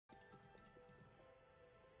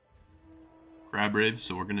Crab Rave,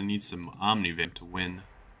 so we're gonna need some Omnivamp to win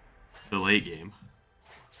the late game.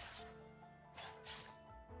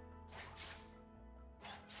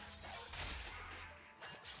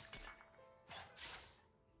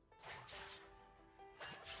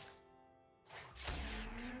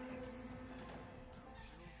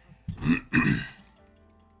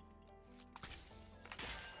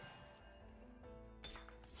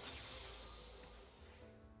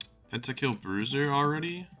 Pentakill Bruiser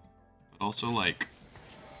already, but also like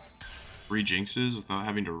 3 Jinxes without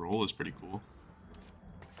having to roll is pretty cool.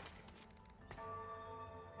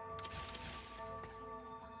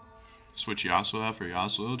 Switch Yasuo out for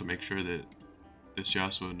Yasuo to make sure that this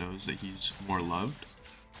Yasuo knows that he's more loved.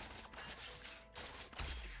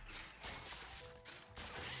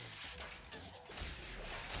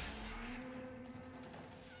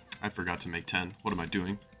 I forgot to make 10. What am I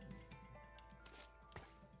doing?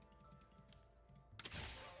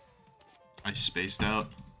 I spaced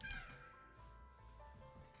out.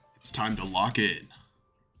 It's time to lock in.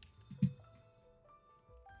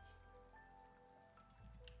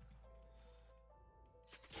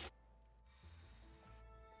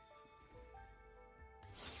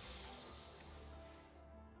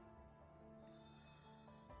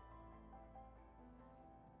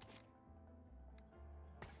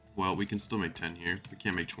 Well, we can still make 10 here. We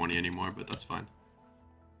can't make 20 anymore, but that's fine.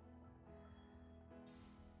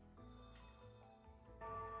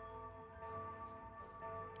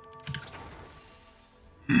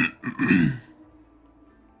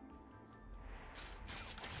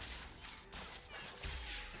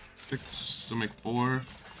 Still make 4.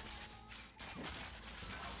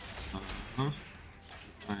 9,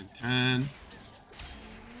 10.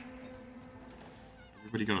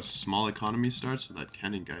 Everybody got a small economy start, so that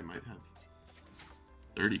cannon guy might have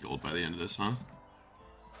 30 gold by the end of this, huh?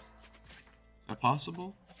 Is that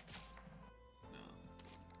possible?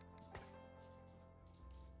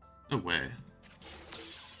 No. No way.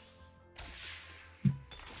 Am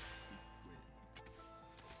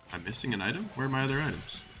I missing an item? Where are my other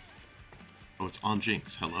items? Oh, it's on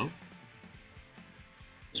Jinx. Hello?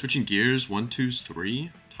 Switching gears. 1, 2,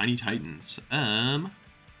 3. Tiny Titans.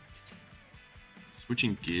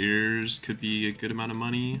 Switching gears could be a good amount of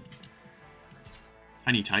money.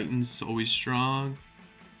 Tiny Titans, always strong.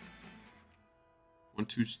 1,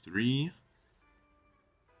 2, 3.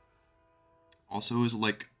 Also is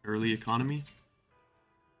like early economy.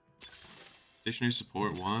 Stationary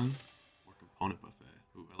support 1. Or component buffet.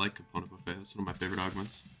 Ooh, I like component buffet. That's one of my favorite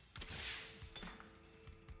augments.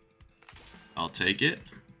 I'll take it.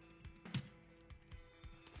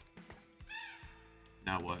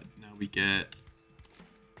 Now what? Now we got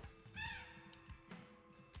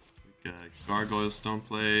Gargoyle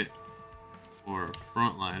Stoneplate or a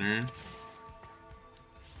Frontliner.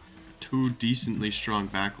 2 decently strong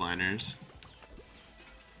backliners.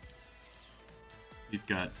 We've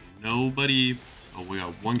got nobody. Oh, we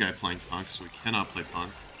got one guy playing Punk, so we cannot play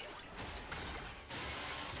Punk.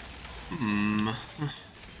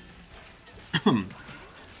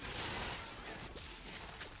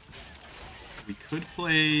 We could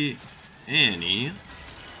play Annie.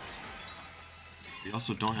 We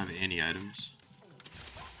also don't have any items.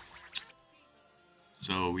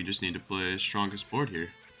 So we just need to play strongest board here.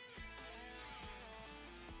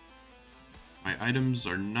 My items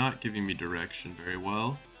are not giving me direction very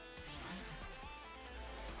well.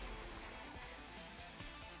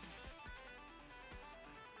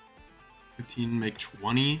 Make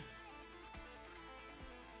 20.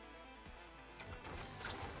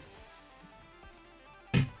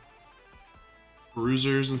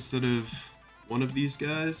 Bruisers instead of one of these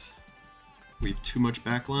guys. We have too much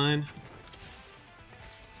backline.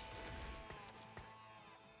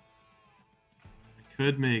 I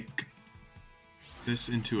could make this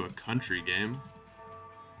into a country game.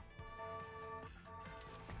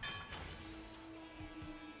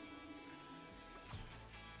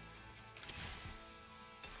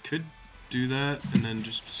 Could do that and then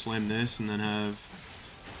just slam this and then have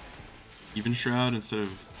Even Shroud instead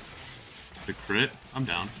of the crit. I'm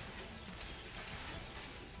down.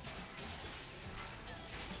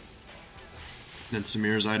 Then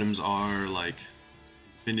Samir's items are like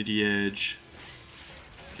Infinity Edge,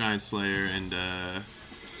 Giant Slayer, and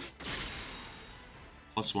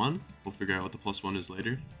 +1. We'll figure out what the +1 is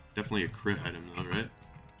later. Definitely a crit item though, right?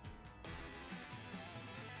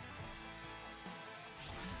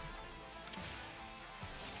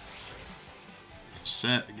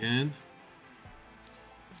 Set again.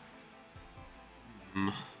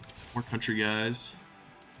 More country guys.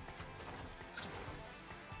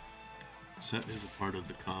 Set is a part of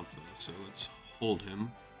the comp though, so let's hold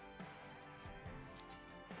him.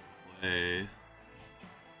 play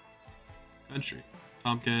Country.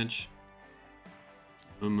 Tomkench,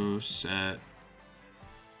 Mumu, Set,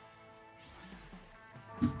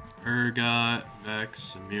 Urgot,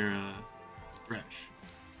 Vex, Samira, Thresh.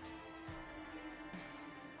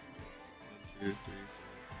 1, 2, 3, 4, 5,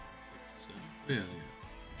 6, 7. Yeah.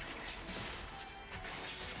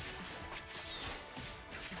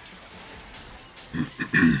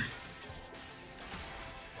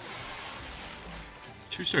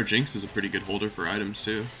 Two-star Jinx is a pretty good holder for items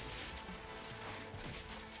too.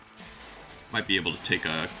 Might be able to take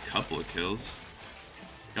a couple of kills.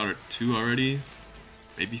 Got her 2 already,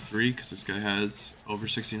 maybe 3, because this guy has over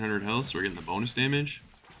 1600 health, so we're getting the bonus damage.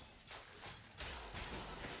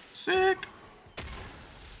 Sick!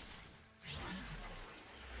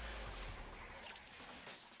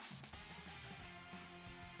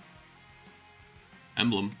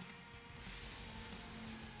 Emblem.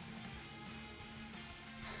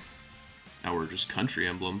 Now we're just country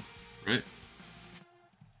emblem, right?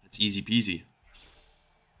 That's easy peasy.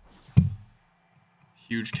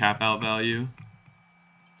 Huge cap out value. And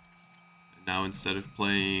now instead of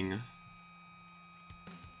playing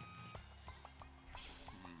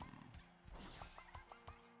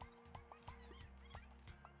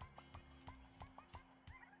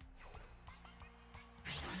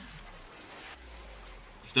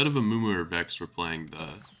instead of a Mumu or Vex, we're playing the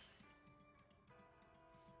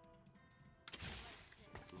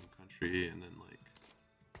Boom Country, and then like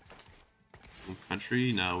Boom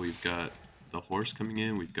Country. Now we've got the horse coming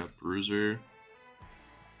in. We've got Bruiser.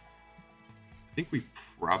 I think we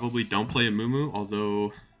probably don't play a Mumu,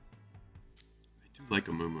 although I do like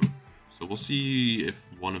a Mumu. So we'll see if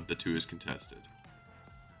one of the two is contested.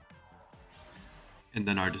 And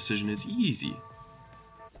then our decision is easy.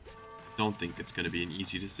 I don't think it's going to be an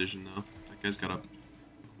easy decision, though. That guy's got a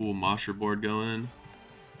cool Mosher board going.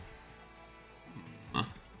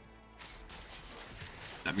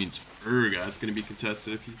 That means Urgot's going to be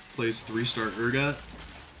contested if he plays 3-star Urgot.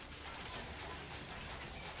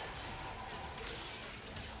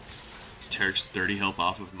 It's Tarek's 30 health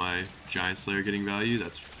off of my Giant Slayer getting value.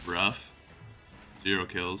 That's rough. 0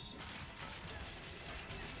 kills.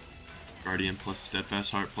 Guardian plus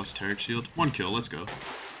Steadfast Heart plus Tarek Shield. 1 kill, let's go.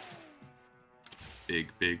 Big,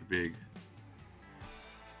 big, big.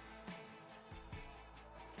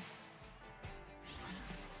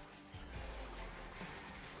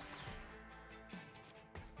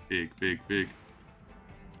 Big, big, big.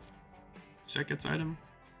 Seconds item?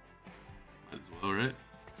 Might as well, right?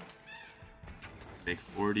 Make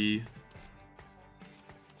 40. Put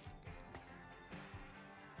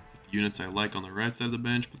the units I like on the right side of the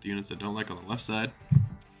bench, put the units I don't like on the left side.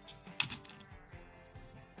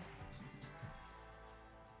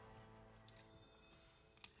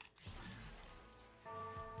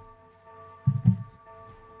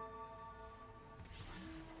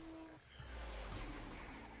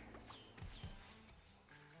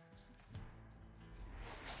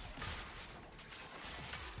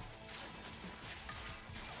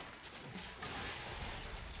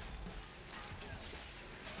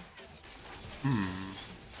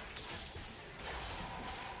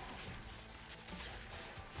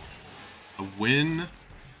 A win?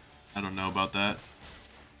 I don't know about that.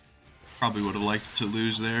 Probably would have liked to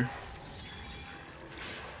lose there.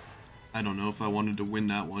 I don't know if I wanted to win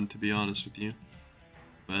that one, to be honest with you.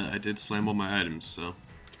 But I did slam all my items, so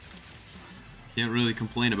can't really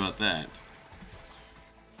complain about that.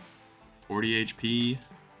 40 HP.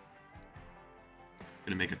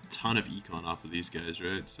 Gonna make a ton of econ off of these guys,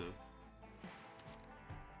 right? So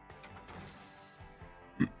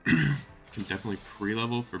can definitely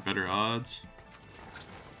pre-level for better odds.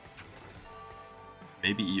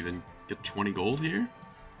 Maybe even get 20 gold here.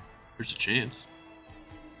 There's a chance.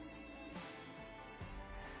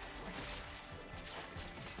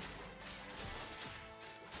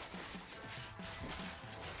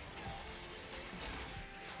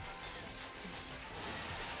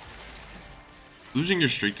 Losing your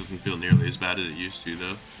streak doesn't feel nearly as bad as it used to,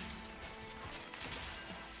 though.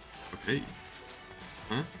 Okay.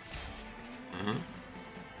 Huh? Uh-huh.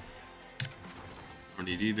 I don't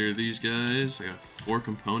need either of these guys. I got 4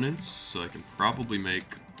 components, so I can probably make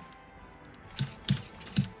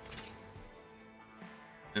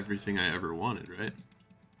everything I ever wanted, right?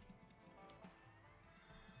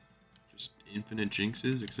 Just infinite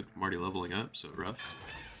jinxes, except I'm already leveling up, so rough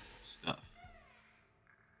stuff.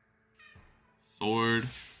 Sword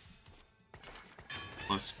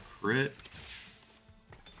plus crit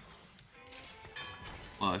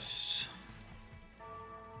plus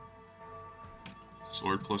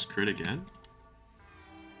sword plus crit again.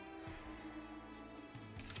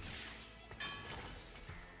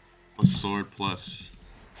 sword plus...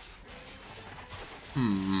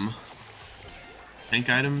 tank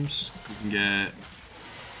items. We can get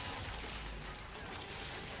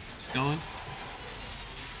this going.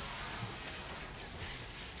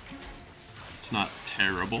 It's not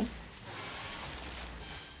terrible.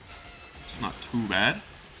 It's not too bad.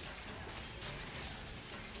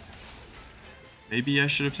 Maybe I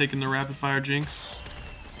should have taken the rapid fire Jinx,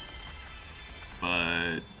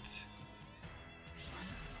 but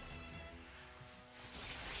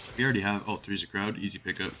we already have. Oh, 3's a crowd. Easy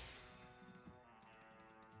pickup.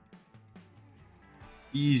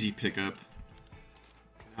 Easy pickup.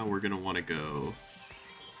 Now we're gonna want to go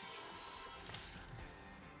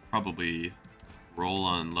probably roll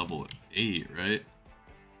on level 8, right?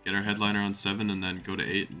 Get our headliner on 7 and then go to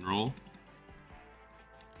 8 and roll.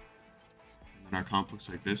 And then our comp looks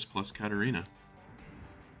like this plus Katarina.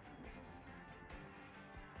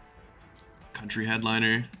 Country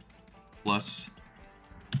headliner plus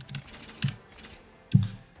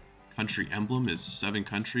country emblem is 7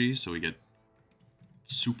 countries, so we get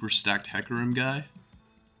super stacked Hecarim guy.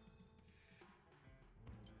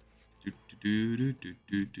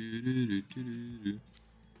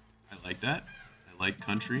 I like that. I like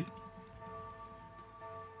country.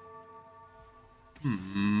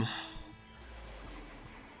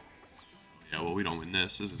 Yeah, well, we don't win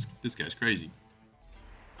this. This guy's crazy.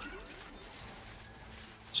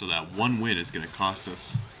 So that one win is gonna cost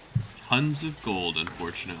us tons of gold,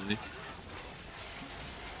 unfortunately.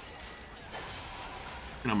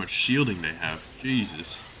 Look at how much shielding they have.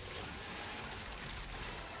 Jesus.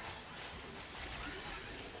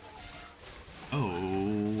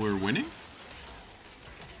 Oh, we're winning?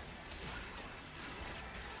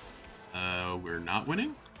 We're not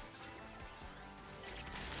winning?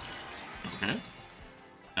 Okay.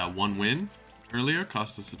 That one win earlier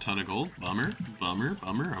cost us a ton of gold. Bummer, bummer,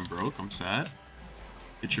 bummer. I'm broke, I'm sad.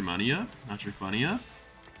 Get your money up, not your funny up.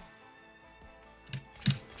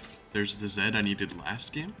 There's the Zed I needed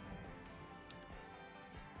last game.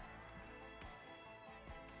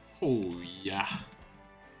 Oh, yeah.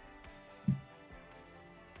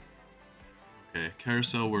 Okay,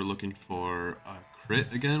 Carousel, we're looking for a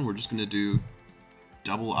crit again. We're just going to do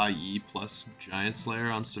double IE plus Giant Slayer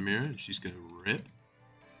on Samira, and she's going to rip.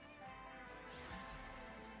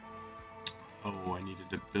 Oh, I needed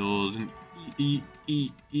to build an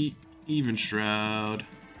even Shroud.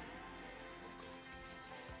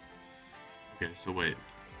 Okay, so wait.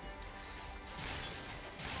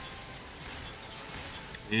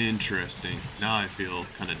 Interesting. Now I feel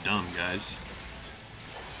kind of dumb, guys.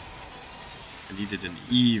 I needed an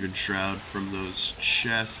even Shroud from those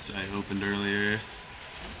chests I opened earlier.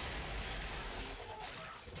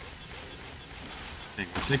 Dang,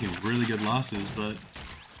 we're taking really good losses, but...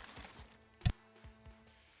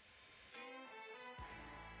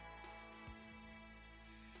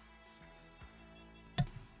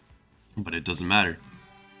 but it doesn't matter.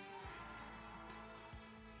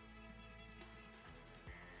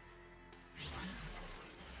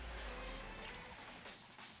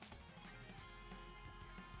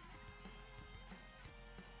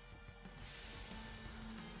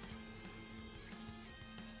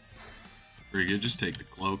 Very good, just take the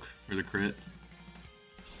cloak or the crit.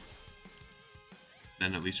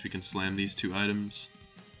 Then at least we can slam these 2 items.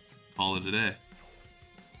 Call it a day.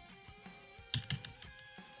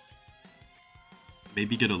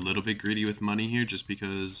 Maybe get a little bit greedy with money here just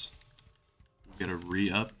because we get a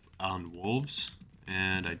re-up on wolves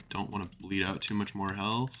and I don't want to bleed out too much more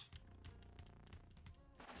health.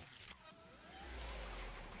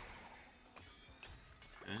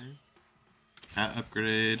 Okay. Cat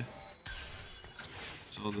upgrade.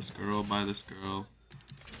 Sell this girl, buy this girl.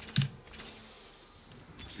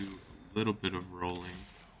 Do a little bit of rolling.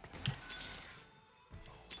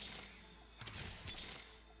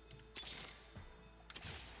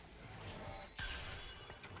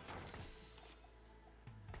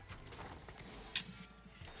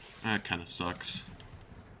 That kind of sucks.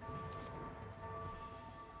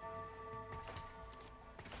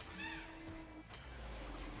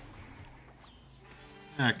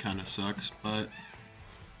 That kind of sucks, but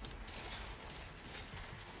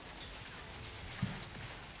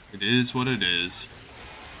it is what it is.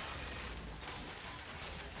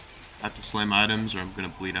 I have to slam items or I'm gonna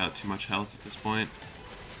bleed out too much health at this point.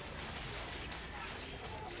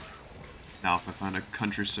 Now if I find a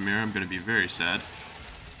country Samira, I'm gonna be very sad.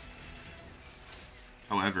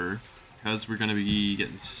 However, because we're gonna be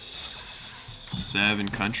getting 7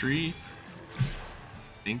 country,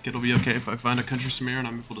 I think it'll be okay if I find a country Samira and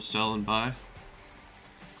I'm able to sell and buy.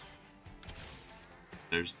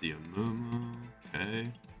 There's the Amumu,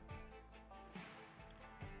 okay.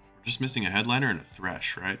 We're just missing a headliner and a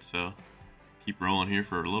thresh, right? So keep rolling here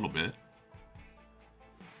for a little bit.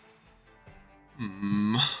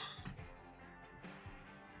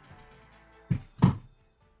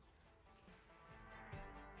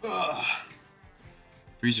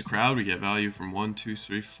 Freeze a crowd, we get value from 1, 2,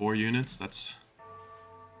 3, 4 units. That's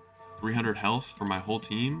 300 health for my whole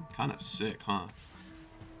team. Kind of sick, huh?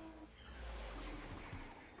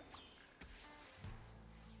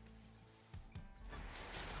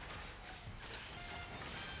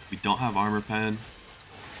 We don't have armor pen.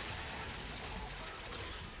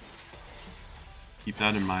 Keep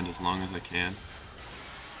that in mind as long as I can.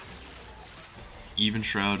 Even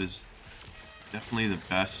Shroud is definitely the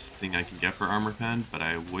best thing I can get for armor pen, but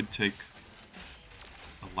I would take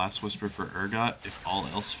a Last Whisper for Urgot if all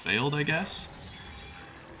else failed, I guess.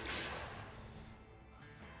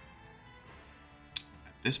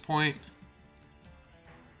 At this point,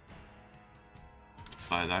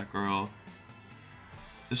 buy that girl.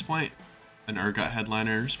 At this point, an Urgot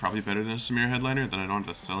headliner is probably better than a Samira headliner, then I don't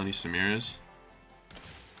have to sell any Samiras.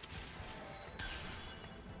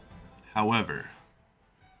 However,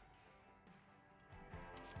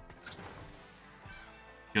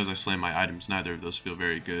 because I slam my items, neither of those feel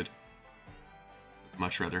very good. I'd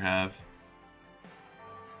much rather have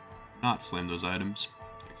not slam those items,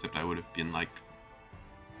 except I would have been like,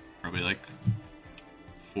 probably like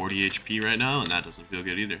 40 HP right now, and that doesn't feel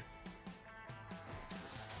good either.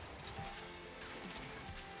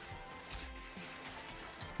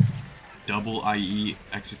 Double IE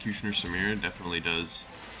Executioner Samira definitely does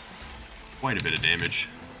quite a bit of damage.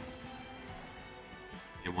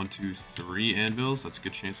 Yeah, 1, 2, 3 anvils. That's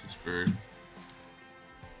good chances for.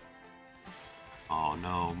 Oh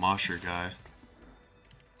no, Mosher guy.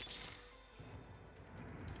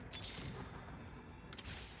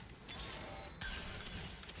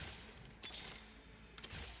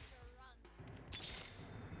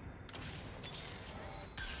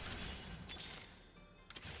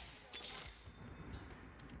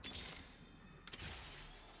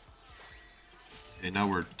 Okay, now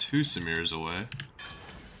we're 2 Samiras away.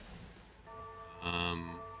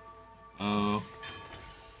 Oh.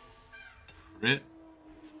 Crit.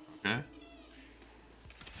 Okay.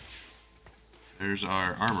 There's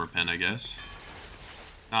our armor pen, I guess.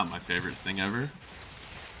 Not my favorite thing ever.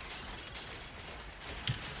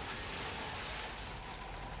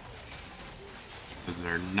 Because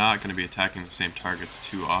they're not going to be attacking the same targets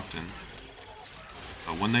too often.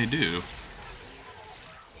 But when they do,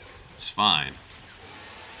 it's fine.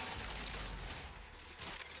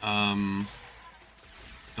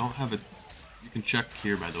 Don't have a. You can check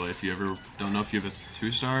here, by the way, if you ever don't know if you have a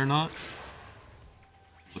 2-star or not.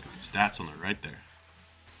 Look at the stats on the right there.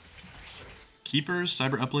 Keepers,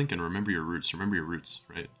 Cyber Uplink, and Remember Your Roots. Remember Your Roots,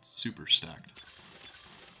 right? It's super stacked.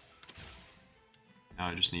 Now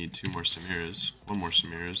I just need 2 more Samiras. 1 more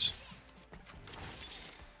Samiras.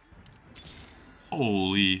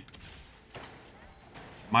 Holy.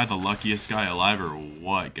 Am I the luckiest guy alive or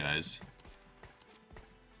what, guys?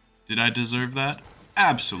 Did I deserve that?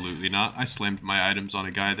 Absolutely not. I slammed my items on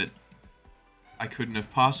a guy that I couldn't have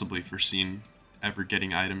possibly foreseen ever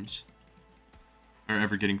getting items. Or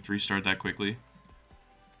ever getting 3-starred that quickly.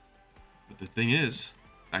 But the thing is,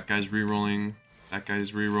 that guy's rerolling, that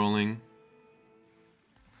guy's rerolling.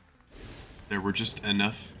 There were just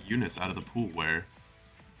enough units out of the pool where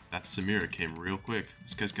that Samira came real quick.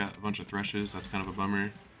 This guy's got a bunch of Threshes, that's kind of a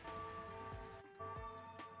bummer.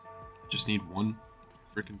 Just need 1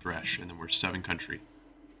 freaking Thresh, and then we're 7 country.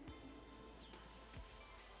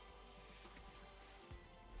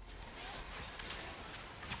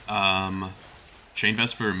 Chain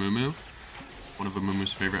Vest for Amumu. One of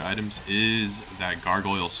Amumu's favorite items is that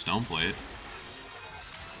Gargoyle Stoneplate.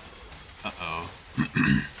 Uh-oh.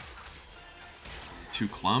 Too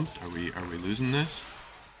clumped? Are we losing this?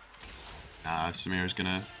 Nah, Samira's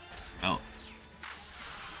gonna melt.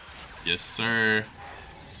 Yes, sir.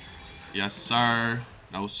 Yes, sir.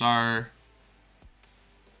 No, sir.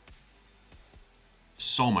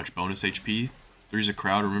 So much bonus HP. 3's a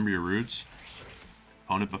crowd, remember your roots.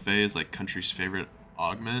 Opponent Buffet is like country's favorite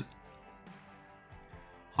augment.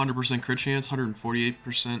 100% crit chance,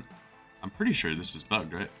 148%. I'm pretty sure this is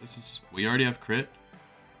bugged, right? We already have crit.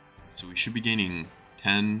 So we should be gaining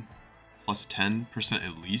 10 plus 10%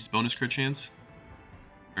 at least bonus crit chance.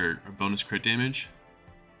 Or bonus crit damage.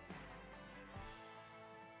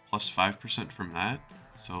 Plus 5% from that.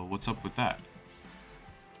 So what's up with that?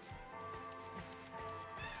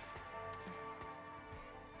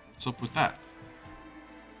 What's up with that?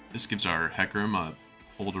 This gives our Hecarim a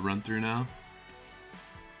hole to run through now.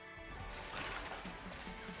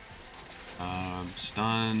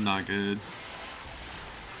 Stun, not good.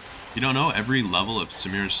 You don't know, every level of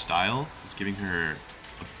Samira's style is giving her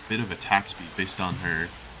a bit of attack speed based on her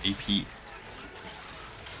AP.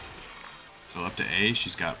 So up to A,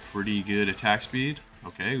 she's got pretty good attack speed.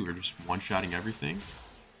 Okay, we're just one-shotting everything.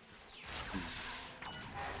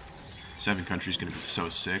 7 country's gonna be so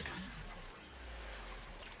sick.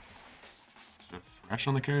 Is there a Thresh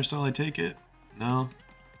on the carousel? I take it? No.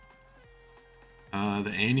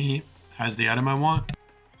 The Annie has the item I want.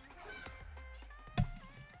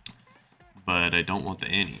 But I don't want the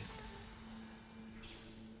Annie.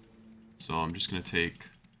 So I'm just gonna take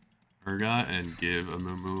Urgot and give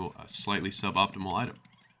Amumu a slightly suboptimal item.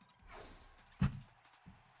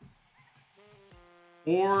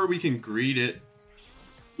 Or we can greed it.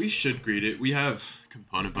 We should greed it. We have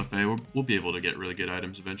component buffet. We'll be able to get really good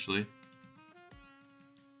items eventually.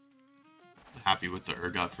 Happy with the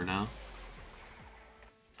Urgot for now.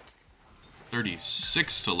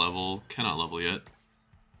 36 to level. Cannot level yet.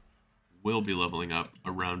 Will be leveling up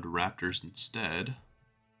around Raptors instead.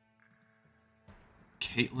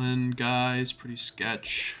 Caitlyn guy's pretty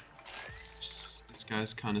sketch. This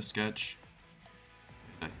guy's kind of sketch.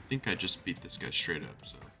 And I think I just beat this guy straight up,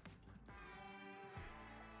 so.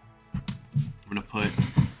 I'm gonna put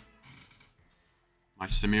my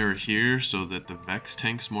Samira here so that the Vex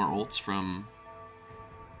tanks more ults from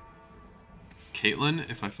Caitlyn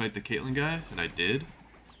if I fight the Caitlyn guy, and I did.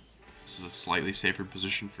 This is a slightly safer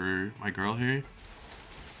position for my girl here.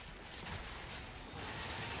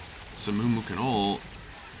 So Mumu can ult.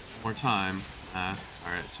 More time.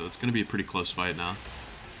 Alright, so it's gonna be a pretty close fight now.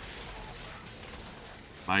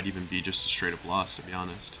 Might even be just a straight up loss, to be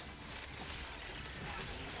honest.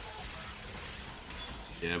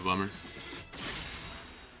 Yeah, bummer.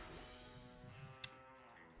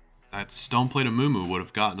 That stone plate of Mumu would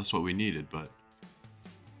have gotten us what we needed, but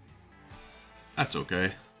that's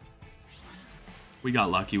okay. We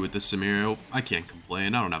got lucky with this Samira. I can't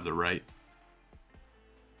complain. I don't have the right.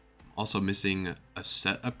 Also missing a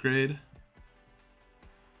set upgrade.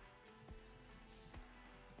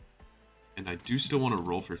 And I do still want to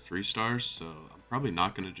roll for 3 stars, so I'm probably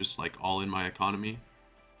not going to just like all in my economy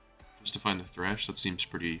just to find the Thresh. That seems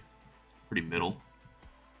pretty middle.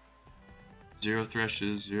 0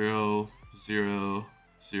 Threshes, 0, 0,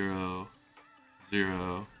 0,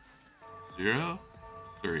 0, 0,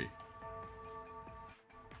 3.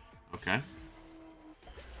 Okay.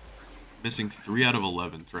 Missing 3 out of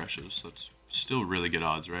 11 Threshes. That's still really good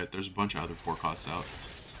odds, right? There's a bunch of other forecasts out.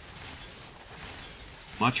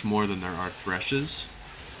 Much more than there are Threshes.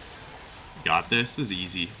 Got this. This is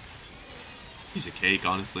easy. Piece of cake,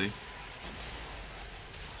 honestly.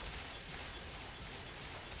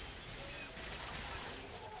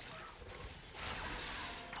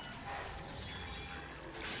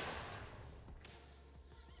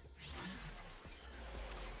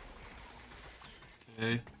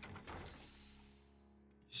 Okay.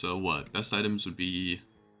 So what? Best items would be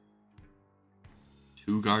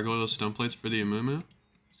 2 Gargoyle Stone Plates for the Amumu.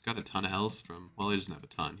 He's got a ton of health from, well, he doesn't have a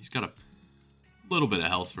ton. He's got a little bit of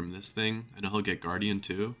health from this thing. I know he'll get Guardian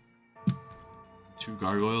too. 2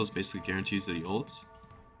 Gargoyles basically guarantees that he ults.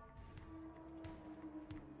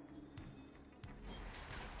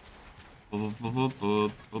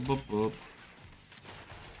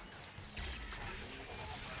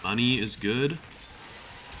 Money is good.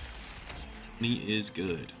 Money is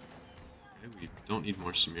good. Okay, we don't need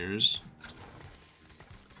more Samiras.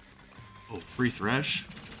 Oh, free Thresh.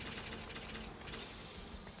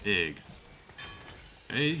 Big.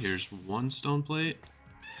 Okay, here's 1 stone plate.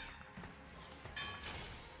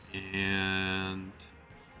 And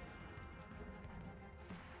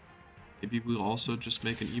maybe we'll also just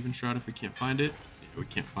make an even shroud if we can't find it. Yeah, we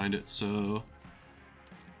can't find it, so I'm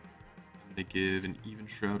gonna give an even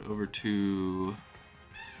shroud over to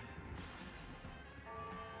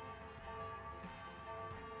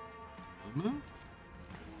Mumu.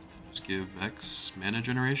 Just give Vex mana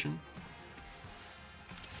generation.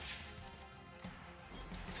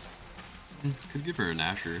 Could give her an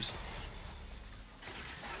Asher's.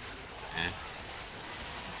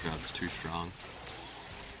 God's too strong.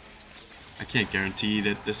 I can't guarantee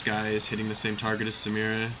that this guy is hitting the same target as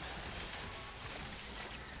Samira.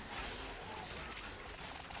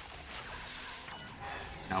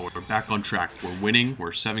 Now we're back on track. We're winning.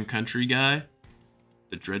 We're 7 country guy.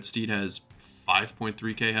 The Dreadsteed has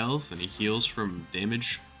 5.3k health, and he heals from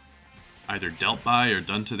damage either dealt by or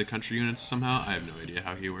done to the country units somehow. I have no idea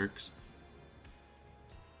how he works.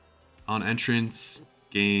 On entrance,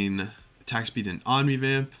 gain attack speed and Omni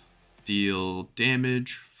Vamp, deal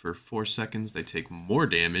damage for 4 seconds. They take more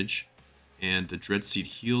damage, and the Dreadsteed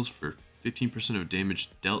heals for 15% of damage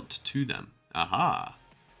dealt to them. Aha!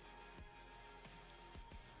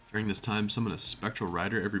 During this time, summon a Spectral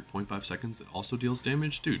Rider every 0.5 seconds that also deals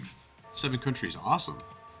damage. Dude, 7 countries, awesome.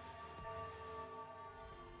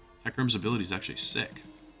 Hecarim's ability is actually sick.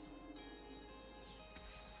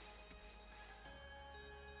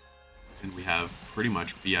 And we have pretty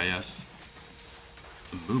much BIS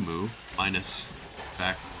Amumu, minus the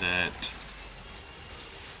fact that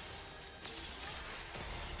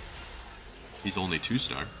he's only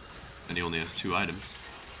 2-star, and he only has 2 items.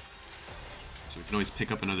 So we can always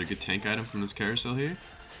pick up another good tank item from this carousel here.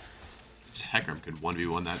 This Hecarim could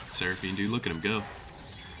 1v1 that Seraphine, dude. Look at him go.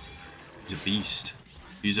 He's a beast.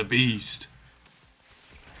 He's a beast.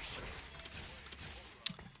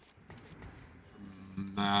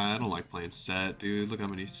 Nah, I don't like playing set, dude. Look how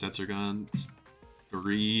many sets are gone. It's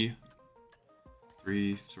 3,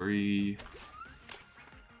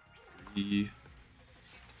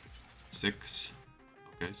 6.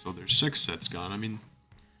 Okay, so there's 6 sets gone. I mean,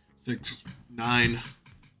 6, 9,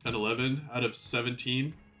 10, 11 out of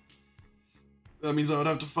 17. That means I would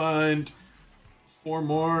have to find 4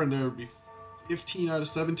 more, and there would be 15 out of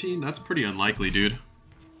 17. That's pretty unlikely, dude.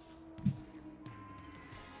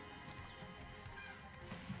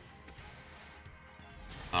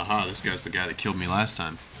 Aha, this guy's the guy that killed me last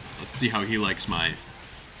time. Let's see how he likes my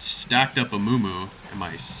stacked up Amumu and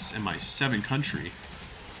my 7 country.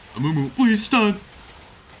 Amumu, please stun!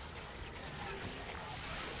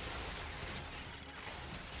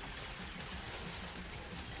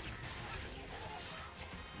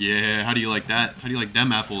 Yeah, how do you like that? How do you like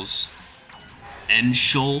them apples?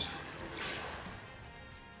 Enshul?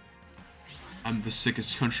 I'm the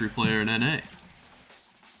sickest country player in NA.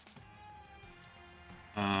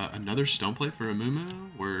 Another stone plate for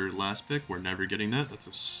Amumu. We're last pick. We're never getting that. That's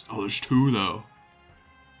a... Oh, there's 2 though.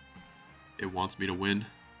 It wants me to win.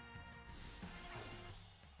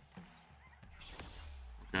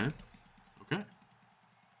 Okay. Okay.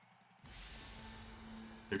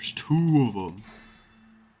 There's 2 of them.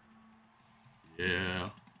 Yeah.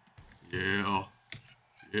 Yeah.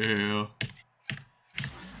 Yeah.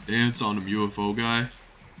 Dance on him, UFO guy.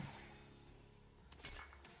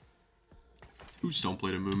 2 stone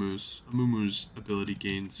plate Amumu's. Amumu's ability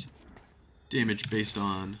gains damage based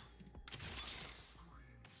on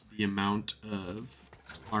the amount of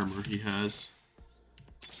armor he has.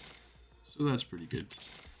 So that's pretty good.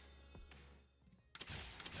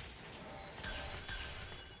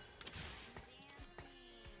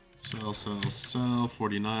 Sell, sell, sell.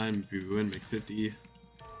 49. Maybe we win, make 50.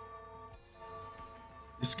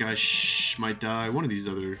 This guy might die. One of these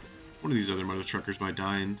other mother truckers might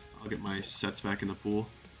die, and I'll get my sets back in the pool.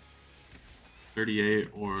 38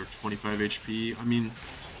 or 25 HP. I mean,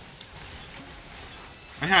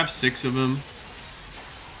 I have 6 of them.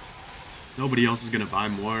 Nobody else is gonna buy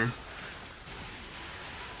more. I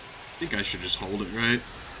think I should just hold it, right?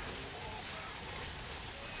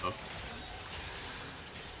 Oh.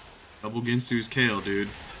 Double Ginsu's Kale, dude.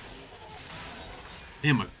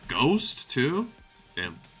 Damn, a ghost too?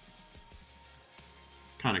 Damn.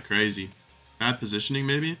 Kind of crazy. Bad positioning,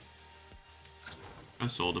 maybe? I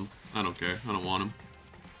sold him. I don't care. I don't want him.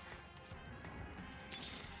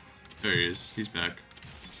 There he is. He's back.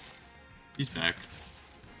 He's back.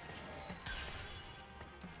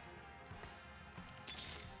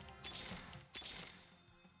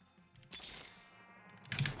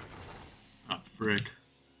 Ah, frick.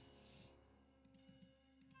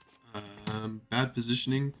 Bad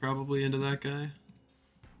positioning probably into that guy.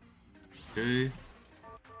 Okay.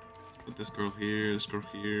 Let's put this girl here, this girl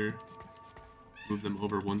here. Move them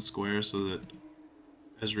over 1 square so that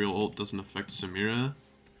Ezreal ult doesn't affect Samira.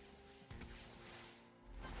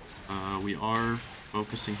 We are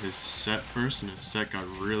focusing his set first, and his set got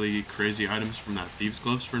really crazy items from that Thieves'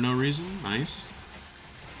 Gloves for no reason. Nice.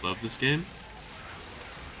 Love this game.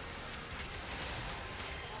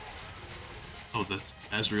 Oh, that's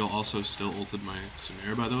Ezreal also still ulted my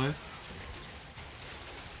Samira, by the way.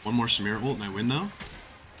 1 more Samira ult and I win though.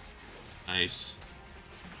 Nice.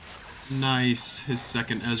 Nice. His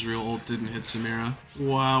second Ezreal ult didn't hit Samira.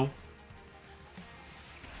 Wow.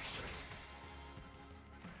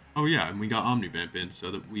 Oh yeah, and we got Omnivamp in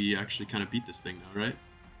so that we actually kind of beat this thing now, right?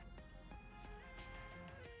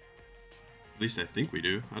 At least I think we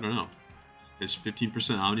do. I don't know. Is 15%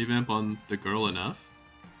 Omnivamp on the girl enough?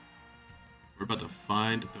 We're about to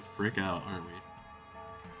find the frick out, aren't we?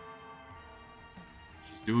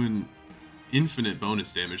 She's doing infinite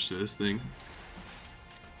bonus damage to this thing.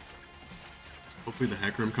 Hopefully the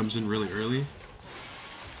Hecarim comes in really early.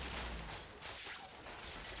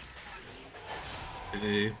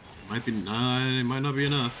 Okay, it might not be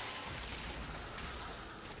enough.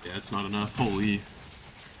 Yeah, it's not enough. Holy.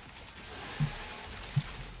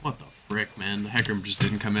 What the frick, man? The Hecarim just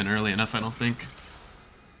didn't come in early enough, I don't think.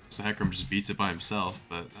 So Hecarim just beats it by himself,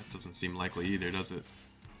 but that doesn't seem likely either, does it?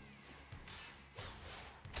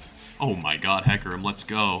 Oh my god, Hecarim, let's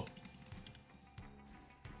go.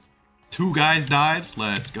 2 guys died?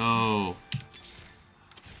 Let's go.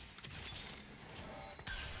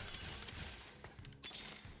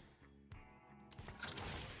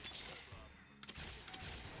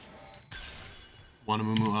 One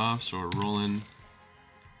Amumu off, so we're rolling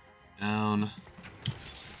down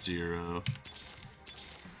 0.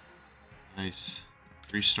 Nice.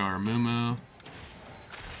 3-star Amumu.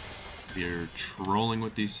 We're trolling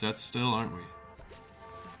with these sets still, aren't we?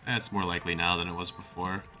 That's more likely now than it was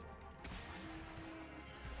before.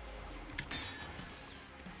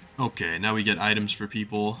 Okay, now we get items for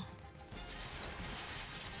people.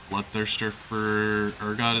 Bloodthirster for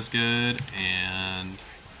Urgot is good, and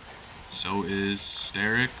so is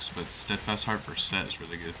Sterix, but Steadfast Heart for Set is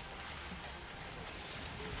really good.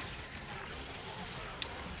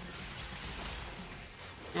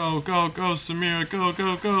 Go, go, go, Samira, go,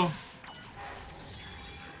 go, go!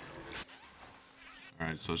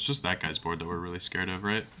 Alright, so it's just that guy's board that we're really scared of,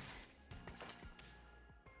 right?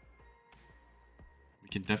 We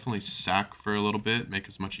can definitely sack for a little bit, make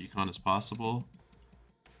as much econ as possible.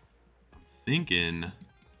 I'm thinking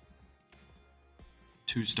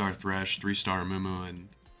 2-star Thresh, 3-star Mumu, and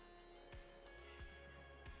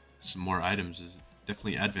some more items is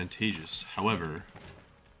definitely advantageous. However,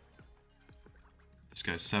 this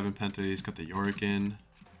guy's 7 penta, he's got the Yorick in.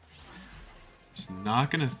 He's not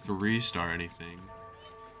gonna 3-star anything.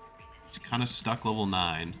 He's kind of stuck level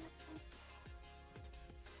 9.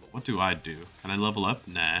 But what do I do? Can I level up?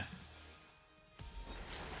 Nah.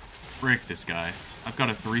 Frick this guy. I've got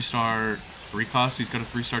a 3-star 3 cost, he's got a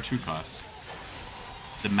 3-star 2 cost.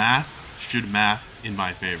 The math should math in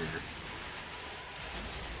my favor.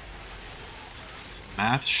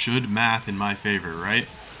 Math should math in my favor, right?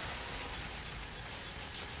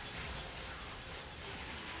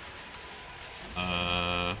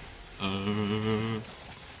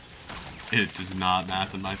 It does not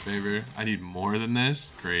math in my favor. I need more than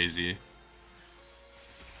this? Crazy.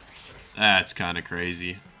 That's kind of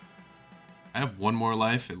crazy. I have 1 more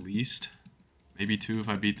life at least. Maybe 2 if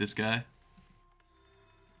I beat this guy.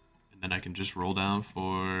 And then I can just roll down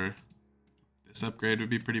for... This upgrade would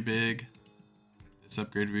be pretty big. This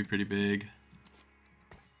upgrade would be pretty big.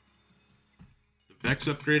 The Vex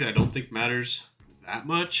upgrade I don't think matters that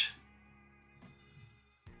much.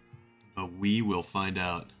 But we will find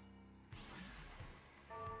out.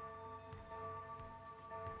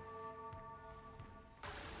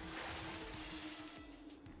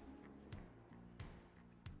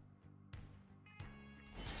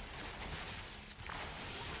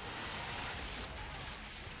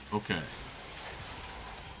 Okay.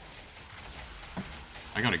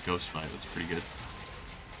 I got a ghost fight, that's pretty good.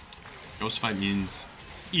 Ghost fight means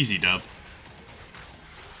easy dub.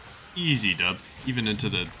 Easy dub. Even into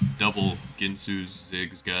the double Ginsu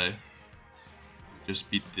Ziggs guy.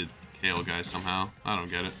 Just beat the Kale guy somehow. I don't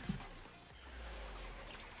get it.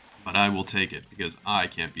 But I will take it, because I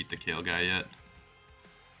can't beat the Kale guy yet.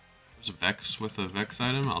 There's a Vex with a Vex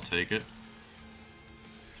item, I'll take it.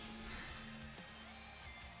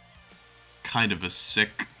 Kind of a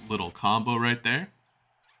sick little combo right there.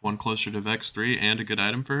 1 closer to Vex 3 and a good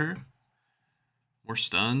item for her. More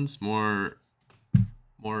stuns, more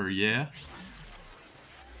yeah.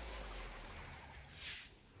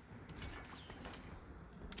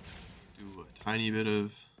 Do a tiny bit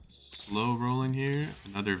of slow rolling here.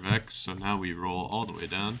 Another Vex, so now we roll all the way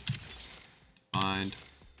down. Find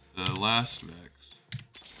the last Vex.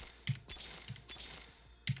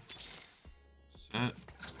 Set.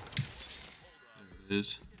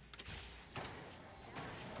 Is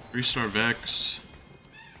 3-star Vex,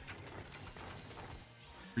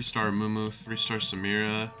 3-star Mumu, 3-star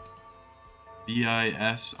Samira,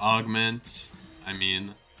 BIS augments. I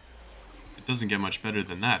mean, it doesn't get much better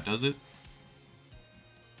than that, does it?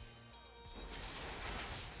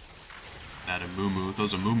 That Amumu,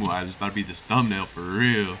 those Amumu items about to be this thumbnail for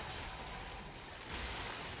real.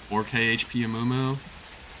 4k HP Amumu,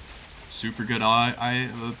 super good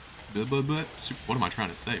what am I trying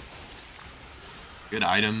to say? Good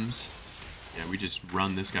items. Yeah, we just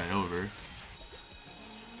run this guy over.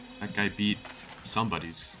 That guy beat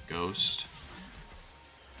somebody's ghost.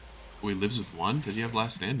 Oh, he lives with 1? Did he have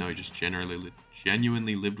last stand? No, he just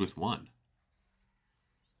genuinely lived with 1.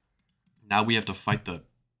 Now we have to fight the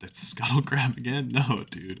Scuttle Crab again? No,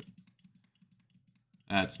 dude.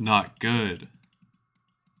 That's not good.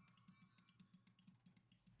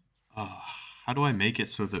 How do I make it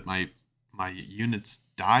so that my units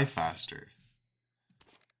die faster?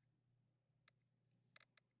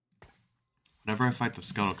 Whenever I fight the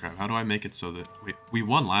Scuttle Crab, how do I make it so that... We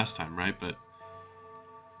won last time, right? But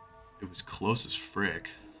it was close as frick.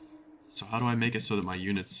 So how do I make it so that my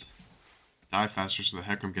units die faster so the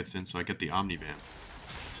Hecarim gets in so I get the Omni Vamp?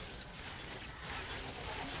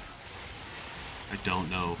 I don't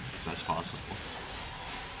know if that's possible.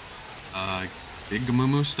 Big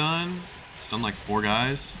Gamumu stun. Stun like 4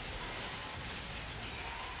 guys.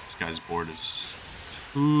 This guy's board is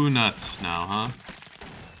too nuts now, huh?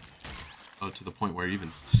 Oh, to the point where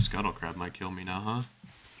even Scuttle Crab might kill me now, huh?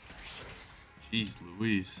 Jeez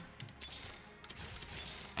Louise.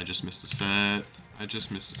 I just missed a set. I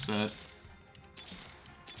just missed a set.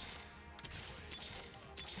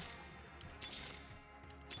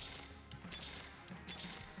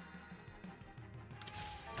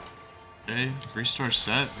 Okay, 3-star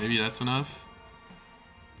set. Maybe that's enough.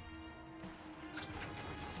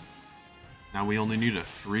 Now we only need a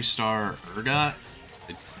 3-star Urgot.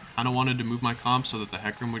 I kind of wanted to move my comp so that the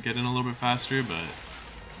Hecarim would get in a little bit faster, but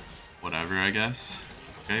whatever, I guess.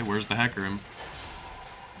 Okay, where's the Hecarim?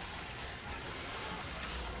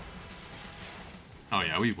 Oh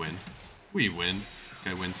yeah, we win. We win. This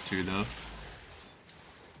guy wins too, though.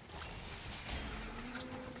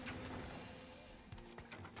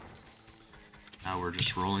 Now we're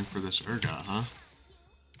just rolling for this Urgot, huh?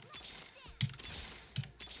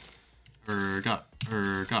 Urgot,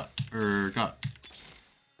 Urgot, Urgot.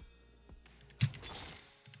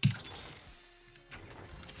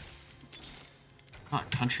 Not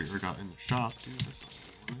country Urgot in the shop, dude. That's not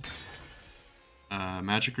what I want.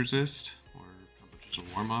 Magic resist or just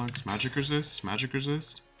Warmogs. Magic resist. Magic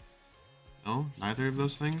resist. No, neither of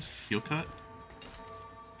those things. Heal cut.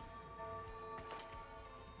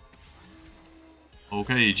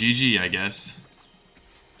 Okay, GG, I guess.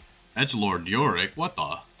 Edgelord Yorick, what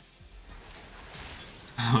the?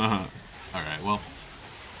 Alright, well,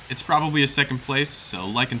 it's probably a second place, so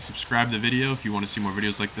like and subscribe the video if you want to see more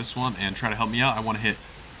videos like this one, and try to help me out. I want to hit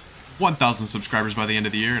 1,000 subscribers by the end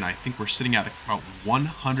of the year, and I think we're sitting at about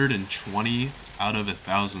 120 out of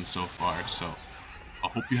 1,000 so far, so I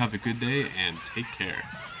hope you have a good day, and take care.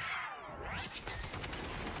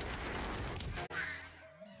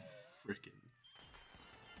 Freaking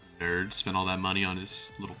nerd spent all that money on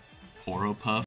his little Poro Puff.